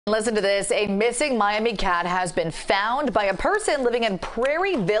Listen to this. A missing Miami cat has been found by a person living in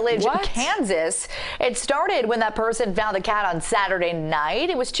Prairie Village, Kansas. It started when that person found the cat on Saturday night.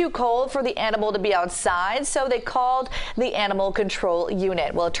 It was too cold for the animal to be outside, so they called the animal control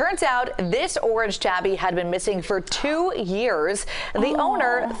unit. Well, it turns out this orange tabby had been missing for 2 years. The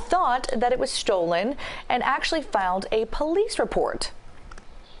owner thought that it was stolen and actually filed a police report.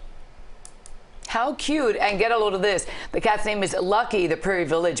 How cute. And get a load of this. The cat's name is Lucky. The Prairie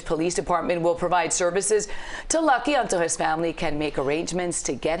Village Police Department will provide services to Lucky until his family can make arrangements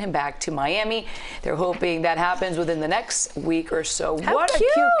to get him back to Miami. They're hoping that happens within the next week or so. What a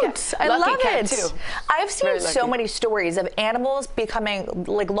cute cat. I love it. Too. I've seen so many stories of animals becoming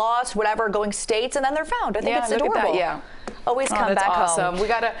like lost, whatever, going states, and then they're found. I think it's adorable. Yeah. Always come back home. home. We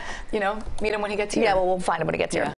got to, meet him when he gets here. Yeah, well, we'll find him when he gets here.